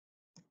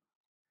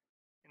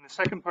In the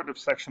second part of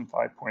section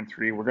 5.3,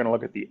 we're going to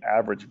look at the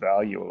average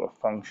value of a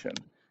function.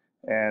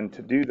 And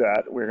to do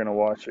that, we're going to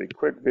watch a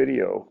quick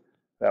video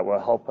that will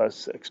help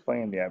us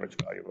explain the average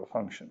value of a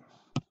function.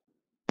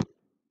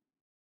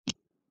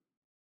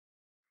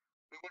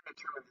 We want to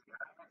determine the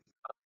average.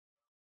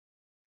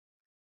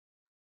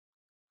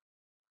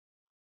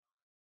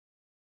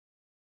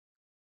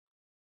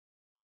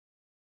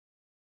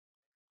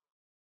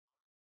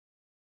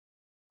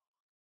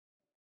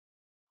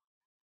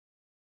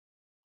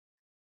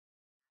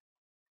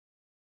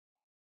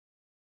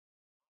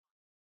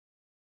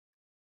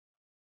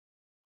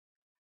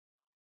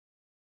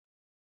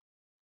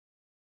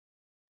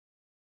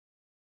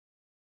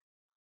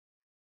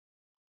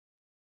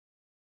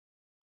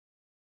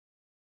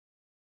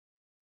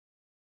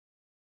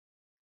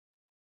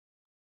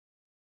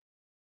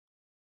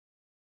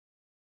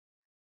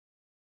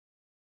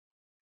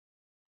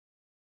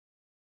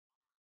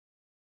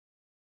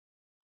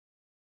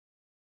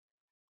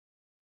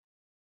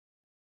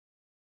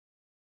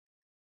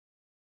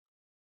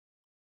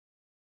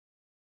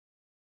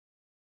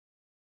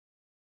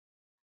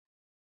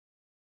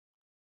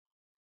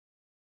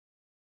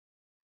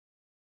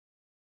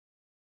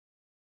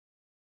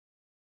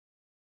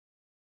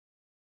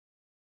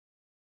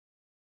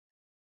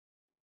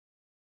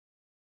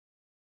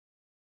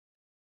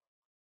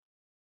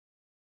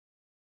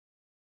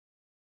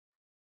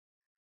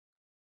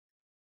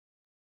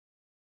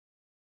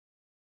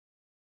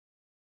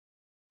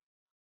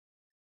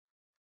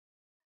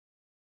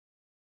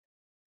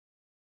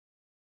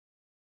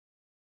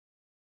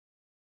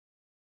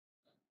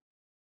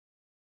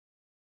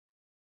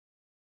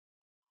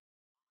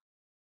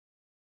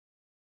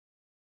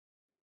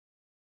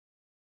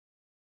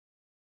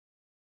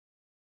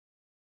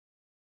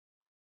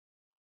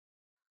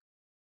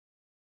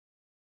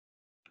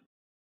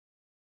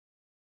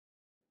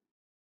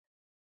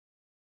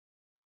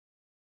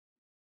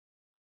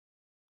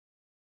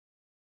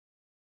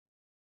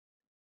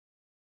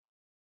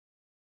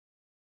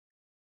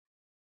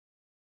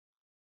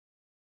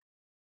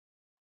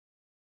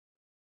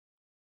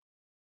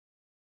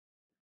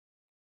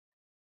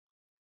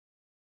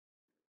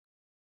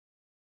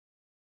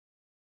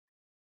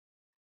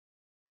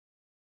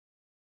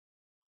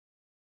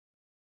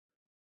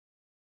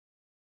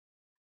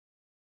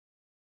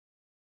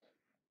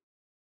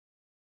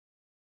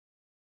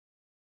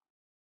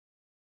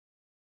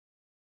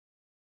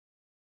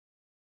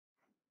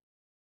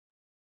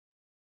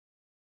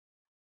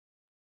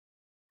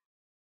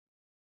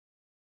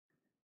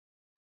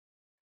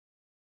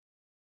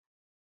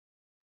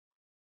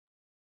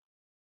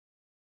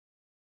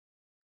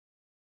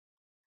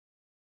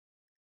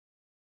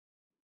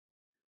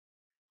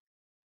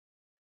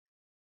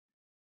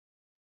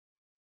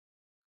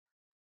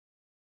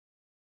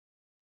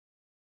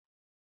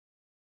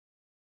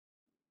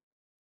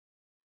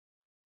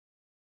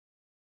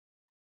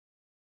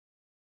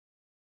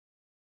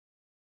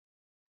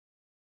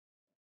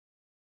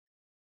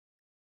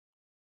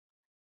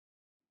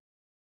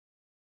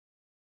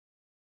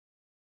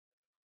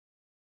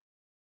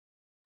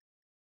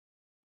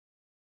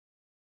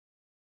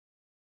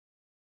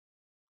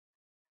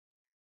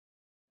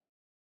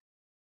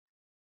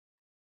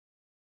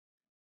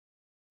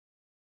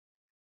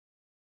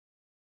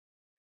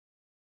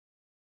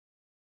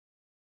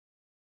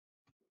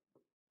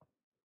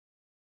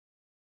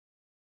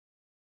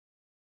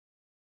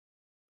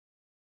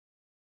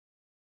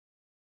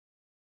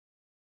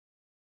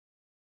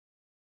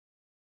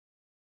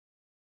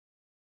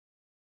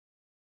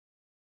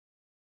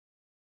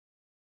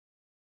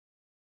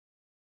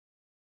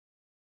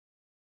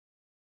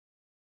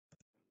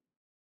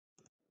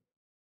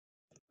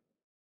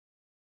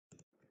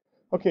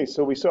 Okay,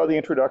 so we saw the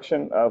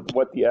introduction of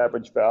what the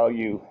average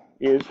value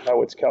is,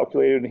 how it's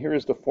calculated, and here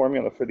is the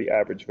formula for the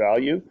average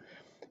value.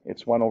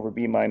 It's 1 over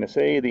b minus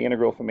a, the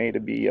integral from a to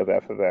b of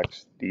f of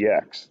x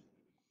dx.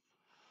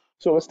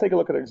 So let's take a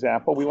look at an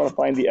example. We want to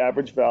find the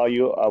average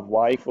value of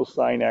y equals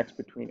sine x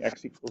between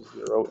x equals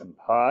 0 and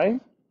pi.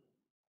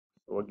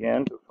 So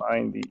again, to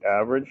find the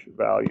average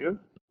value,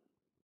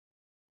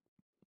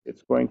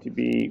 it's going to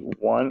be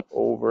 1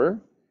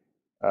 over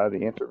the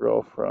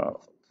integral from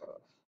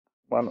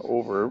 1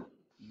 over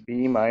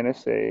b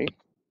minus a,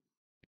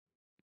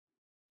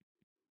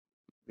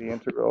 the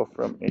integral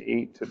from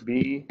a to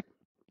b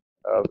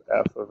of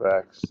f of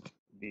x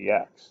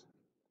dx.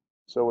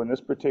 So in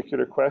this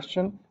particular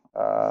question,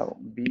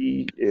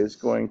 b is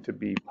going to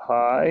be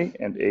pi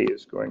and a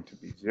is going to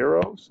be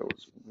 0. So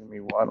it's going to be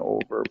 1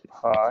 over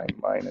pi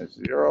minus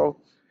 0.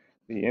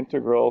 The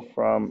integral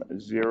from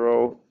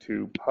 0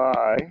 to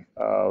pi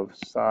of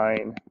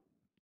sine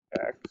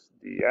x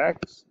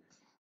dx,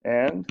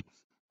 and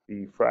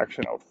the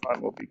fraction out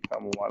front will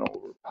become 1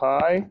 over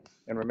pi.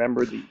 And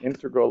remember, the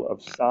integral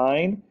of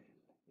sine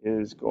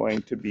is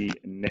going to be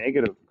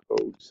negative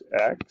cos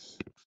x,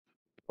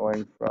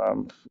 going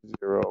from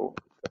 0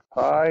 to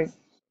pi.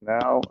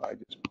 Now I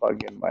just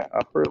plug in my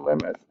upper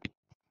limit.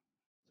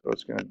 So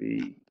it's going to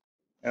be,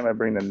 and I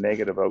bring the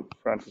negative out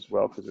front as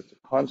well because it's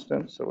a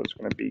constant. So it's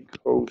going to be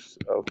cos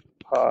of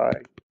pi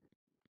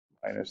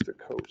minus the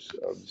cos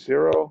of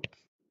 0.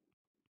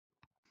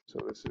 So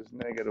this is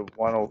negative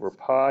 1 over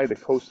pi. The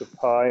cos of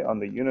pi on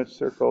the unit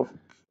circle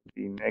would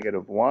be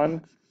negative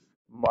 1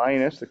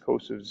 minus the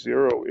cos of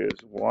 0 is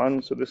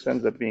 1. So this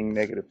ends up being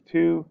negative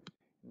 2.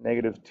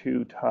 Negative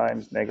 2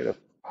 times negative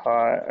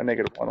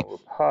 1 over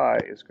pi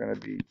is going to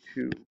be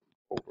 2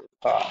 over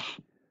pi.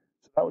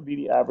 So that would be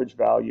the average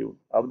value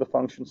of the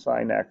function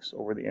sine x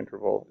over the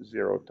interval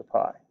 0 to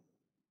pi.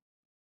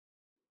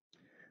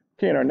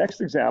 Okay, in our next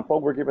example,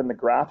 we're given the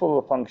graph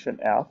of a function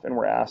f, and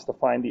we're asked to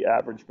find the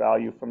average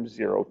value from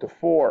 0 to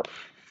 4.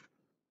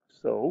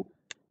 So,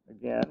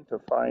 again, to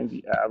find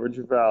the average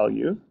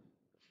value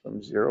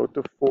from 0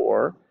 to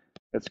 4,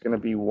 it's going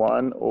to be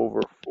 1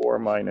 over 4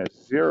 minus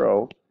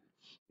 0,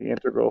 the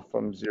integral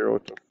from 0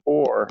 to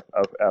 4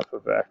 of f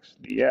of x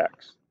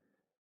dx.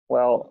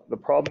 Well, the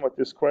problem with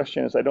this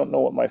question is I don't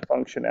know what my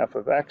function f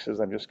of x is.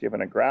 I'm just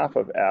given a graph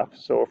of f.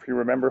 So if you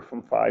remember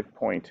from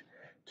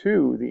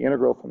 5.2, the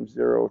integral from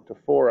 0 to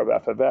 4 of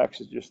f of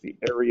x is just the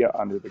area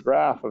under the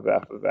graph of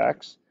f of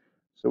x.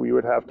 So we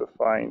would have to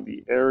find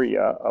the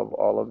area of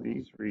all of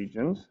these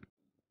regions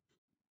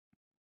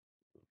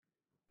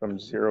from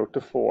 0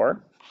 to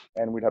 4,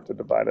 and we'd have to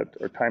divide it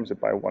or times it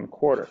by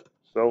 1/4.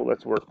 So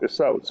let's work this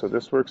out. So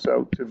this works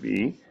out to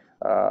be,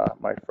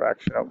 my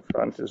fraction out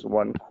front is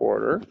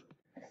 1/4.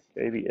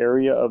 Okay, the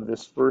area of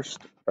this first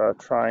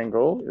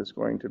triangle is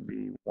going to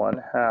be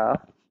 1/2.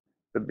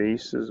 The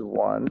base is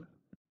 1,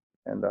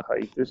 and the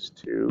height is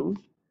 2.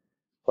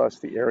 Plus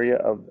the area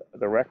of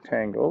the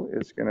rectangle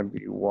is going to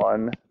be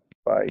 1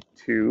 by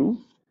 2.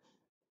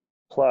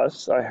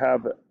 Plus I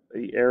have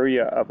the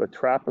area of a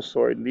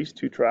trapezoid. These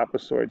two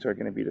trapezoids are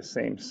going to be the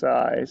same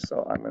size,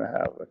 so I'm going to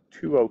have a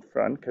 2 out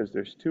front because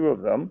there's 2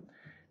 of them.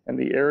 And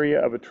the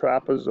area of a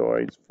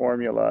trapezoid's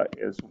formula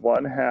is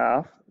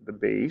 1/2 the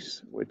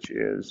base, which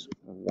is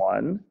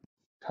 1,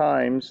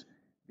 times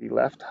the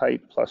left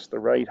height plus the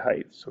right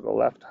height. So the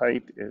left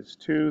height is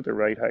 2, the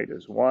right height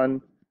is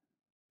 1,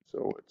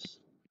 so it's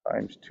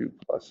times 2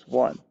 plus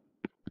 1.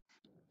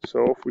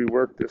 So if we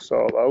work this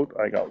all out,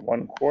 I got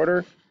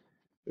 1/4.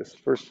 This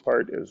first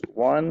part is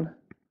 1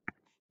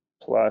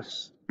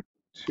 plus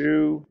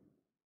 2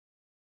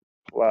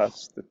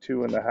 plus the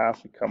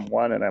 2.5 become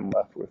 1, and I'm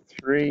left with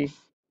 3.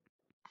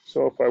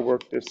 So if I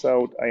work this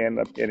out, I end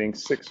up getting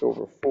 6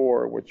 over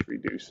 4, which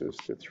reduces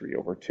to 3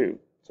 over 2.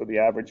 So the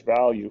average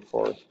value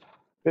for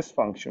this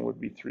function would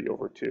be 3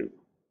 over 2.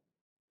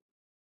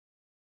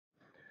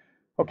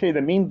 Okay,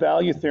 the mean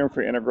value theorem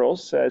for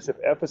integrals says if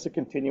f is a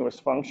continuous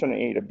function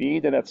a to b,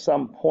 then at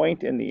some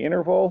point in the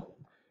interval,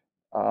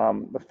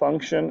 the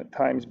function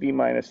times b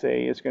minus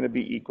a is going to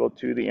be equal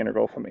to the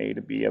integral from a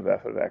to b of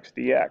f of x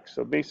dx.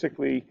 So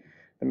basically,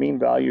 the mean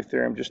value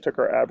theorem just took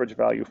our average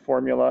value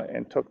formula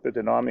and took the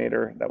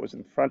denominator that was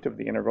in front of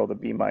the integral, the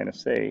b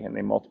minus a, and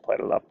they multiplied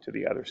it up to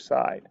the other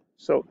side.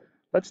 So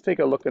let's take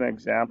a look at an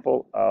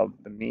example of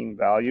the mean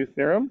value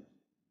theorem.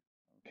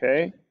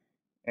 Okay,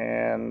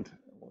 and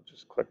we'll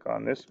just click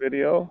on this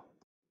video.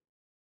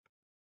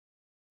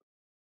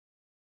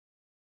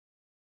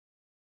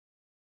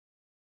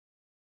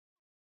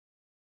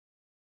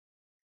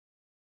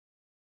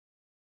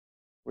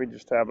 We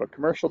just have a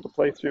commercial to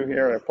play through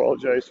here. I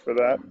apologize for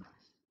that.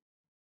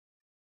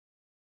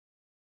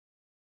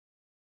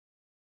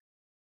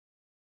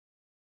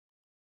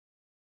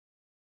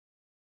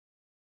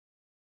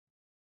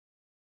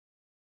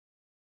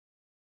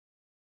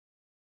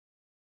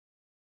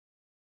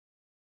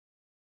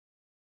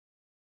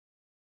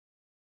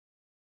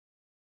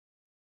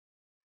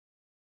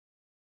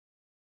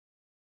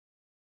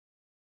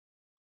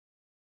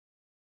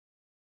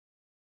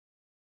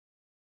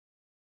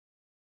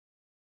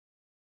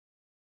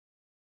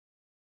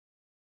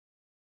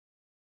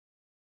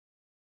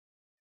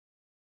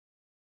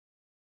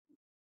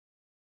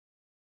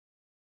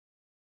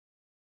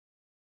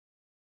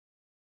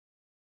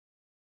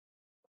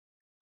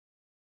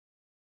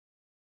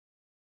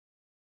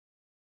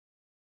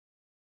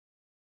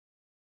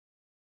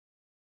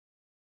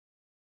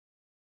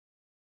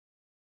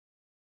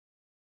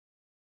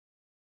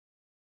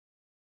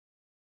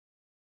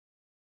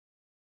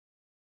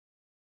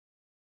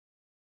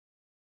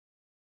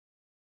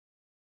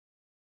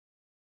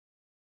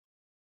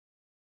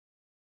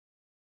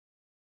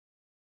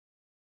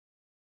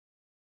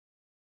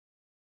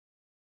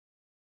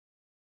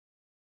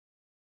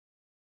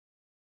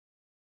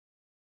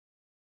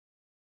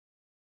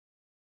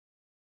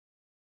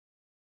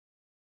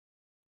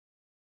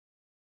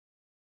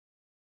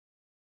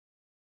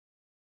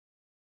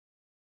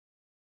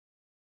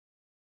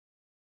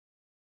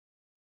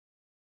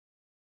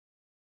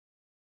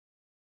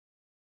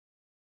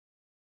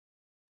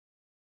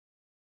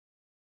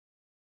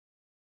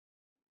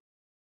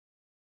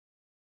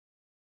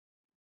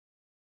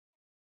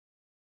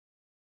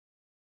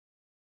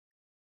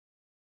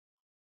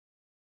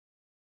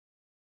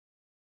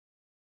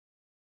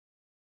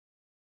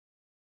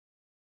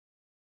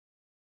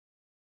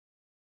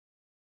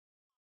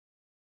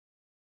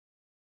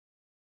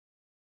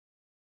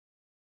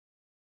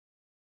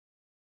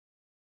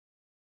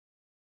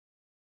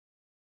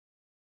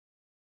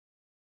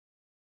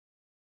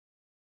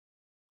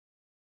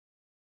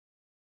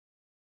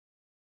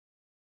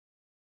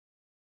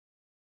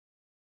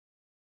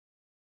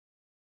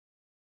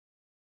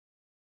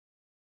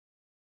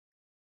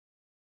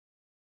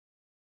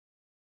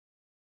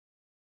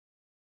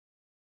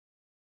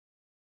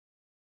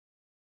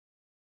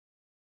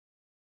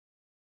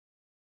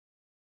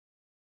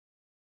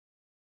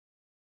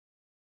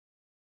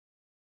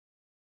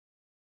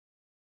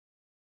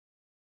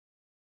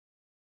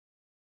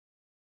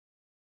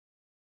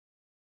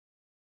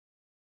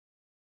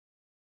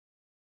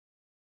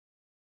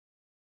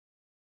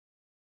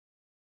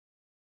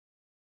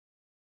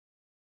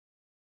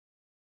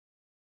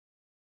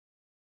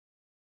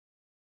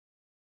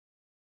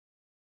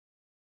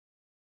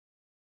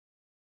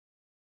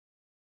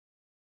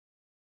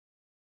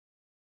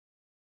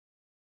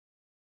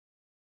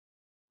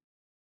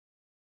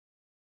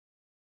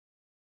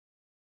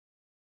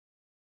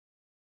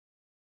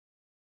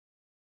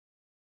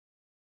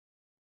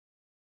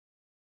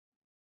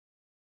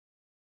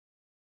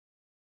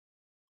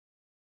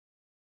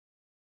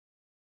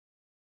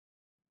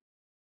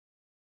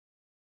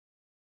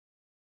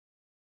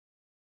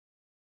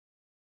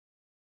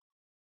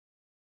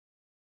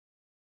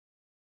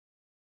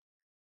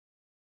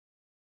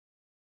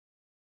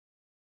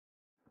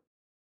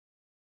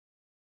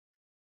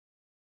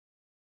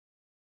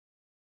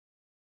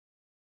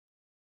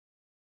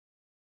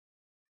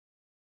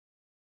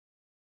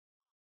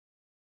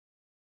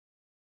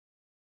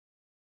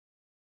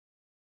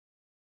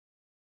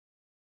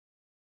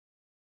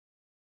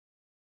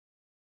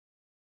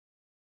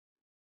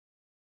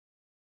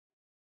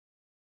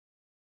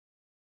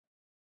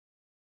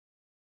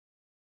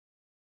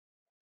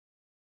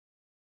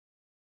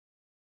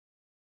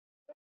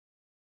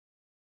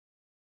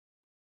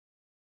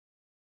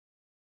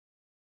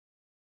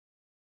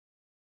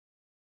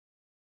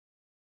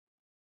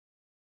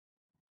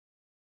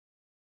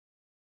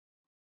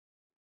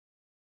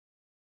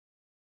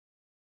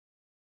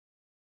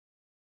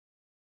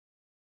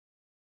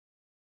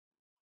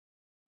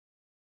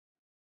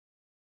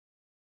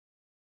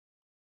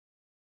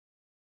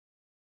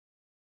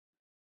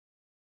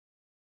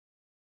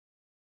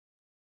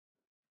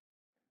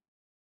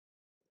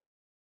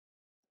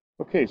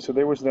 Okay, so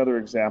there was another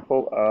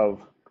example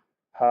of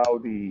how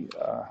the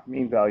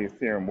mean value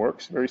theorem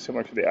works, very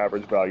similar to the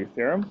average value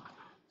theorem.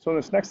 So in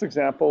this next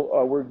example,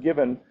 we're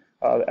given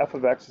f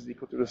of x is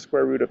equal to the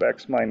square root of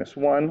x minus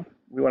 1.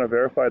 We want to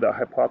verify the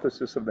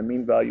hypothesis of the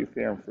mean value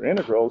theorem for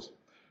integrals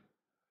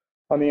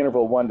on the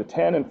interval 1 to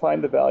 10 and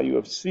find the value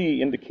of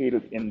c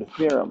indicated in the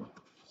theorem.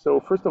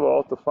 So first of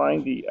all, to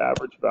find the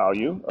average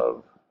value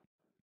of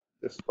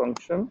this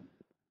function,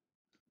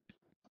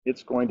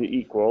 it's going to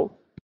equal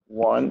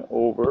 1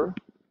 over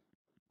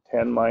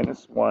 10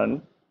 minus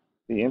 1,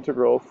 the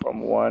integral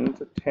from 1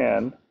 to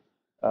 10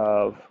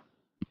 of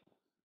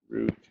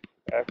root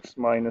x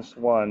minus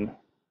 1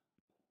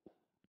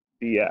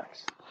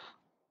 dx.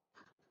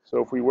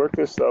 So if we work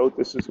this out,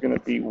 this is going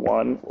to be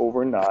 1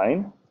 over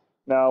 9.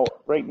 Now,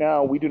 right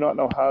now, we do not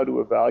know how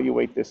to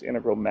evaluate this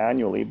integral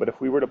manually, but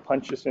if we were to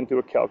punch this into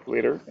a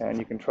calculator, and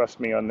you can trust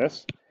me on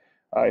this,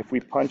 if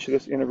we punch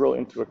this integral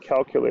into a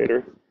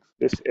calculator,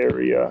 this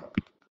area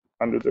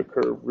under the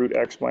curve root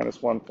x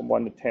minus 1 from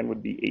 1 to 10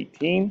 would be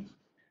 18.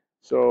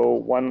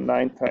 So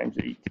 1/9 times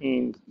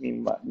 18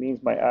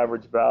 means my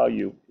average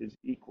value is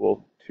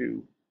equal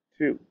to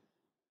 2.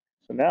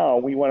 So now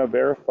we want to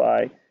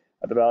verify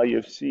the value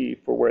of c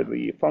for where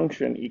the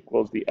function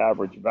equals the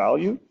average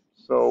value.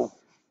 So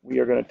we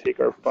are going to take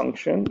our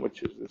function,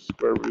 which is the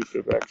square root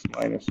of x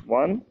minus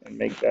 1, and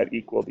make that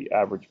equal the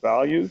average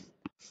value.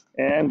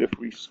 And if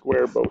we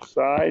square both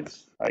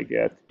sides, I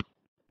get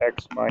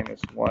x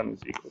minus 1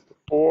 is equal to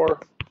 4.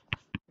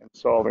 And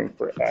solving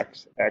for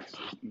x, x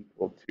is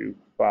equal to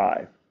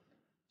 5.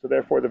 So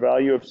therefore, the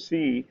value of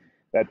c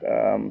that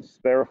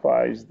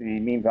verifies the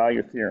mean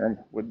value theorem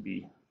would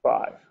be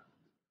 5.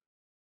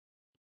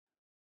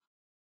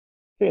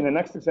 Okay, in the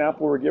next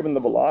example, we're given the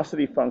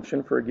velocity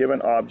function for a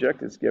given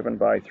object. It's given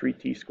by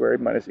 3t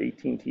squared minus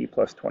 18t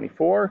plus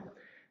 24.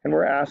 And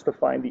we're asked to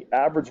find the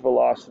average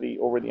velocity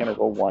over the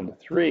interval 1 to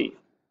 3.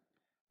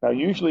 Now,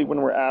 usually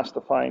when we're asked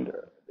to find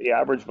the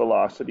average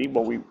velocity,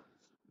 when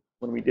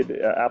we did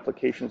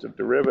applications of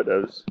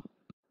derivatives,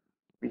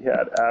 we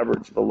had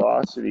average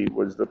velocity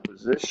was the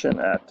position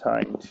at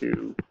time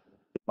 2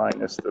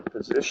 minus the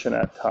position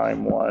at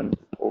time 1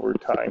 over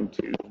time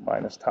 2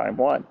 minus time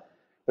 1.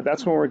 But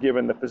that's when we're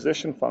given the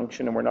position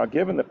function, and we're not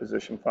given the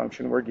position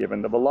function, we're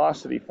given the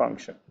velocity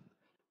function.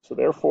 So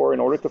therefore, in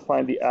order to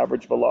find the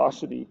average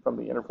velocity from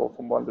the interval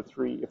from 1 to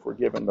 3, if we're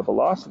given the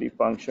velocity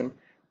function,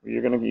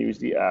 we're going to use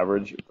the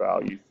average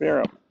value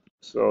theorem.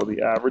 So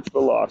the average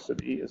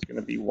velocity is going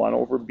to be 1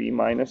 over b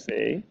minus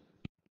a,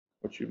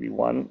 which would be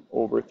 1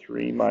 over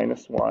 3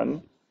 minus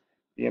 1,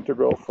 the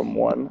integral from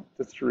 1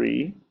 to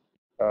 3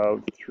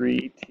 of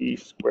 3t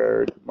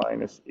squared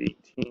minus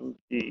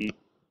 18t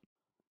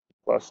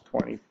plus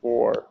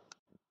 24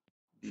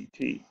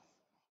 dt.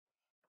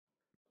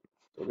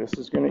 So this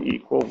is going to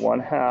equal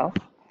 1/2.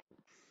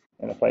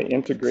 And if I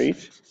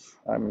integrate,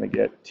 I'm going to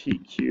get t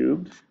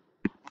cubed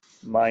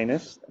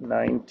minus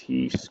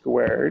 9t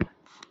squared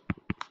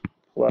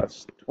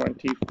plus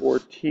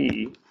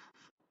 24t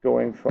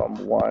going from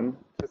 1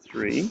 to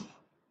 3.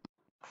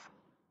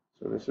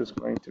 So this is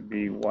going to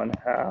be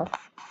 1/2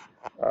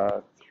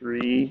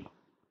 3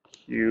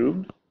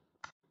 cubed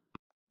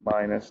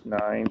minus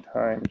 9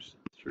 times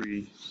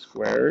 3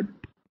 squared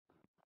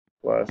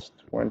plus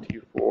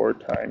 24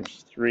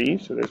 times 3.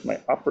 So there's my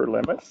upper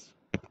limit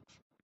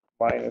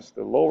minus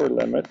the lower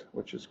limit,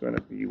 which is going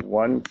to be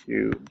 1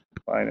 cubed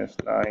minus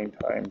 9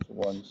 times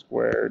 1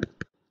 squared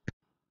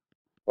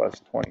plus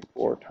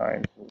 24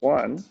 times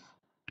 1.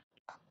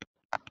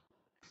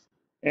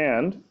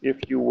 And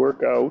if you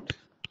work out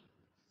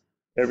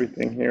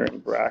everything here in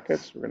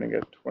brackets, we're going to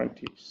get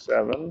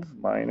 27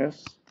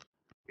 minus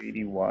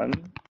 81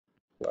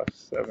 plus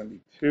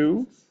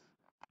 72.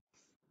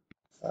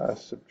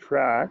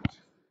 Subtract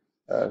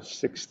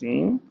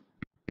 16.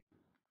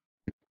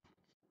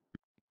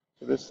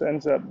 So this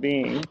ends up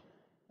being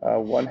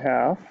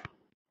 1/2.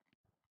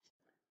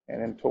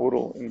 And in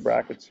total, in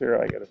brackets here,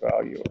 I get a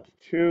value of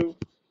 2,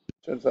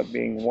 which ends up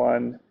being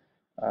 1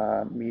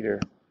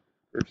 meter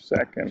per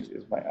second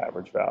is my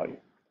average value.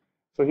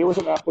 So here was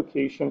an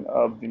application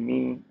of the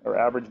mean or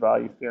average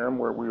value theorem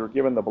where we were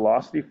given the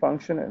velocity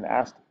function and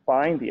asked to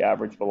find the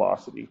average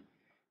velocity.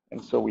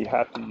 And so we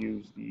had to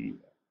use the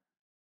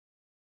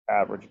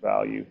average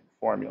value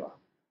formula.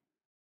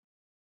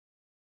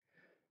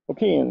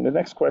 Okay, and the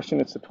next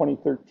question, it's the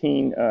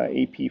 2013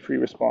 AP free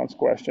response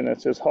question. It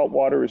says hot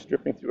water is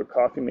dripping through a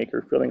coffee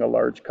maker, filling a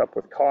large cup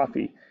with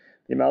coffee.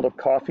 The amount of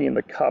coffee in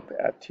the cup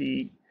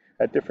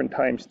at different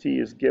times t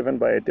is given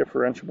by a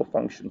differentiable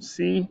function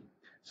c.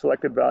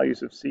 Selected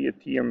values of c at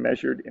t are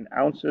measured in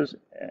ounces,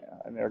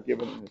 and they're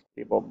given in the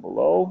table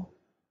below.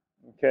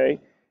 Okay,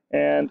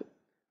 and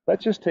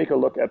let's just take a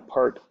look at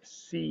part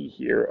C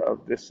here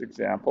of this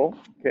example.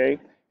 Okay.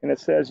 And it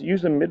says,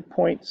 use a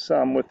midpoint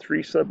sum with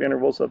 3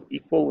 subintervals of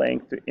equal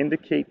length to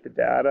indicate the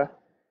data,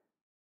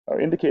 or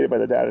indicated by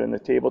the data in the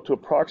table, to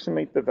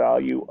approximate the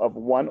value of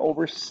 1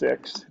 over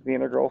 6, the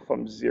integral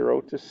from 0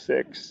 to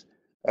 6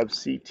 of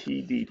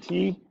ct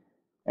dt.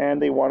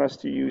 and they want us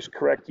to use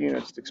correct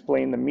units to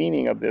explain the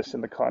meaning of this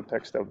in the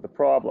context of the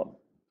problem.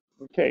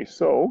 Okay,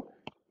 so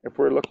if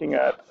we're looking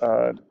at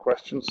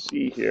question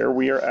C here,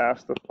 we are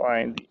asked to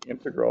find the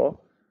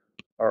integral,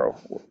 or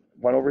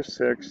 1 over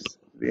 6,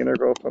 the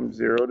integral from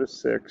 0 to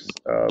 6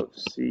 of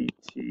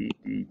ct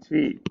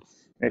dt.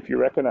 And if you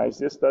recognize,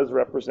 this does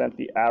represent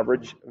the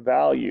average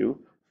value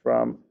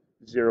from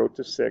 0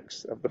 to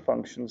 6 of the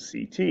function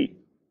ct.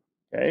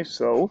 Okay,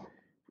 so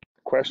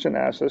the question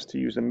asks us to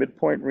use a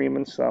midpoint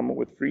Riemann sum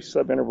with 3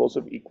 subintervals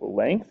of equal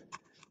length.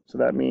 So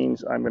that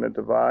means I'm going to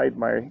divide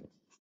my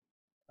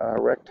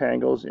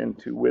rectangles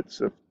into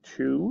widths of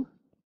 2,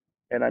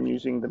 and I'm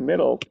using the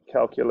middle to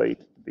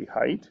calculate the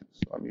height.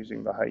 So I'm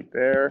using the height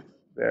there,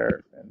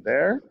 there, and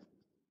there.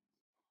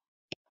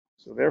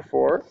 So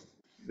therefore,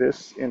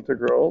 this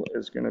integral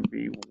is going to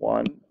be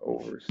 1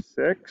 over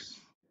 6.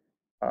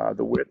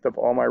 The width of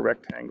all my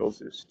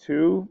rectangles is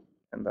 2,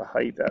 and the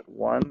height at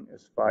 1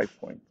 is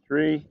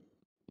 5.3.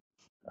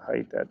 The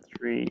height at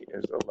 3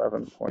 is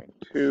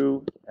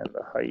 11.2, and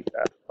the height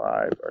at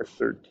 5 are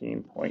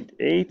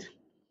 13.8.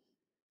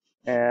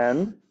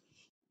 And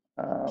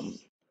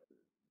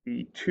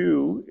the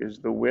 2 is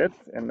the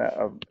width, and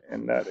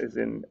that is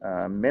in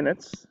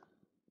minutes.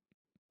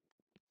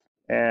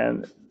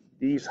 And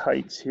these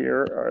heights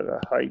here are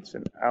the heights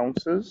in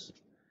ounces.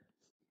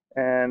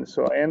 And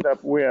so I end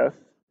up with,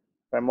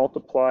 if I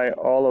multiply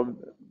all of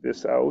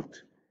this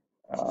out,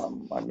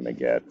 I'm going to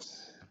get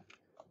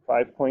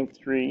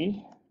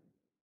 5.3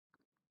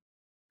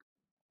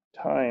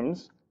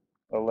 times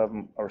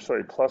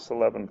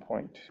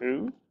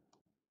 11.2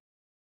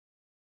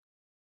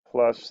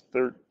 plus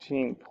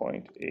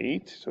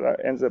 13.8. So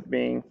that ends up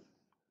being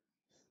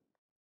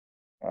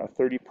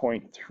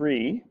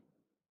 30.3.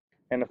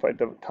 And if I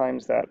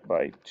times that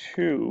by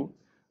 2,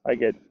 I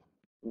get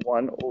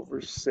 1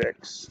 over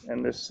 6,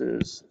 and this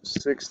is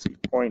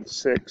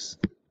 60.6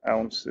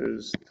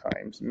 ounces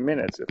times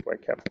minutes if I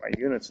kept my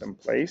units in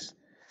place.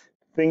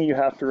 Thing you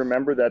have to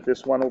remember that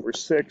this 1 over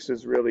 6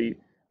 is really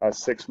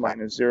 6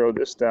 minus 0.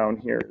 This down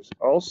here is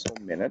also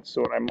minutes.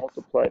 So when I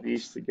multiply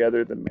these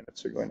together, the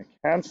minutes are going to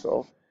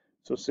cancel.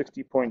 So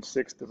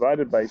 60.6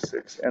 divided by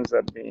 6 ends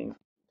up being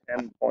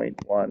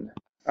 10.1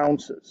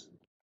 ounces.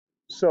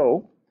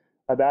 So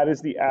that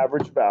is the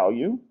average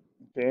value.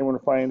 Okay, we're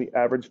finding the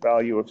average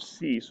value of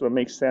C. So it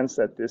makes sense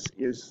that this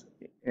is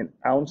in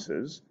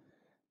ounces.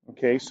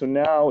 Okay, so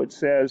now it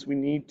says we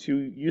need to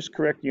use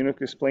correct unit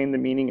to explain the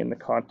meaning in the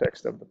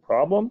context of the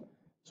problem.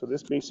 So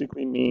this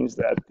basically means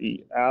that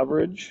the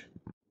average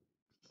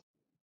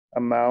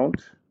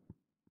amount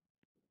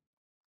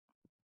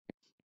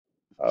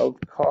of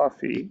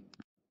coffee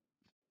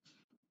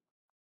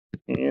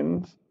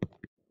in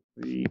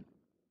the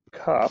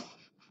cup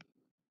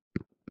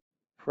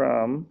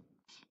from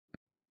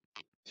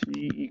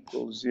t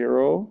equals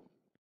 0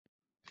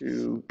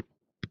 to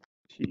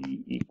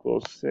t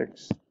equals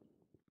 6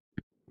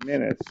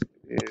 minutes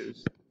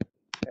is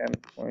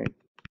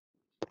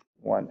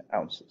 10.1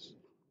 ounces.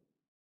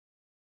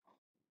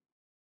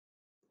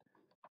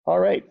 All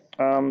right,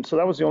 so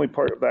that was the only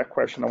part of that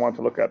question I want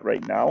to look at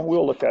right now.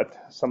 We'll look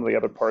at some of the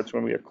other parts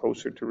when we get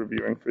closer to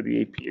reviewing for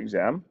the AP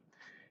exam.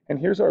 And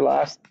here's our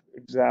last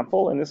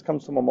example, and this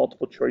comes from a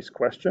multiple choice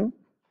question.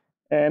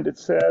 And it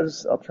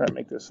says, I'll try and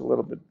make this a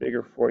little bit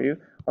bigger for you.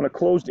 On a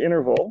closed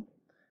interval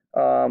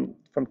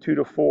from 2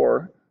 to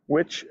 4,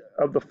 which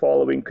of the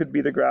following could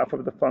be the graph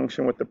of the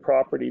function with the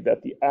property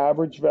that the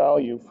average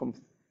value from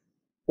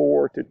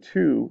 4 to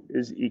 2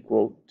 is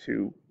equal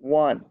to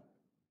 1?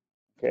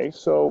 Okay,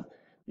 so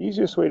the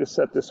easiest way to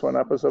set this one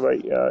up is if I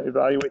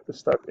evaluate the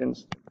stuff in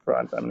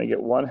front. I'm going to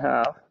get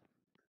 1/2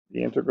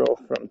 the integral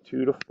from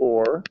 2 to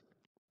 4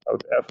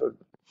 of f of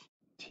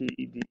t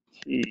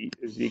dt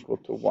is equal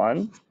to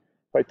 1.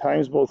 If I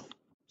times both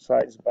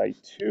sides by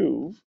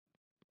 2,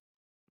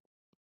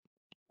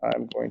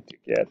 I'm going to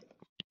get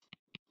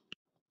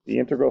the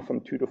integral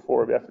from 2 to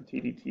 4 of f of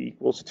t dt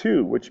equals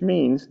 2, which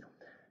means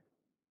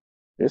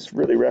this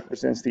really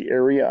represents the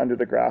area under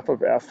the graph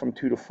of f from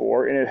 2 to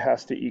 4, and it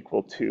has to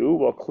equal 2.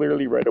 Well,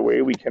 clearly right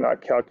away we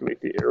cannot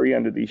calculate the area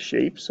under these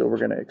shapes, so we're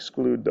going to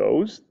exclude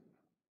those.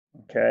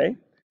 Okay,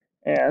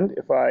 and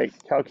if I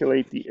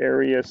calculate the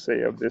area,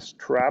 say, of this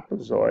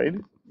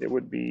trapezoid, it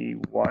would be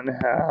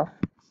 1/2,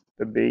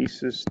 the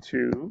base is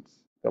 2,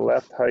 the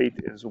left height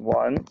is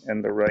 1,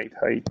 and the right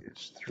height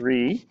is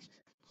 3.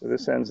 So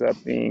this ends up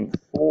being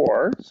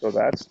 4, so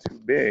that's too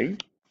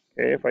big.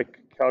 Okay, if I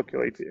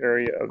calculate the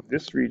area of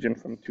this region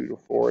from 2 to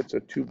 4, it's a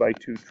 2 by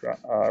 2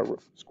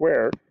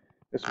 square.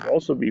 This would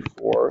also be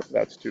 4,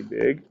 that's too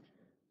big.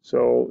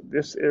 So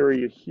this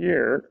area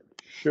here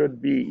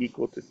should be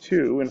equal to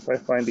 2, and if I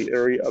find the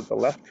area of the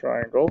left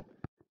triangle,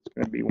 it's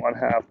going to be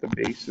 1/2, the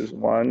base is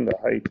 1, the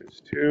height is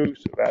 2,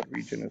 so that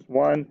region is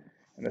 1,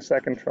 and the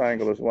second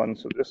triangle is 1,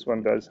 so this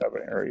one does have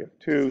an area of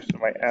 2, so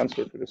my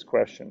answer for this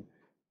question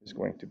is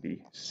going to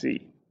be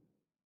C.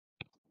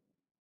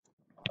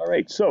 All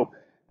right, so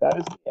that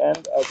is the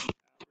end of the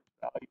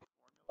average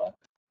value formula,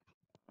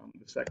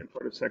 the second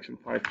part of section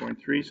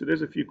 5.3. So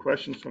there's a few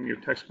questions from your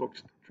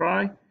textbooks to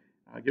try.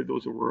 Give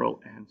those a whirl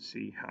and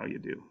see how you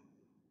do.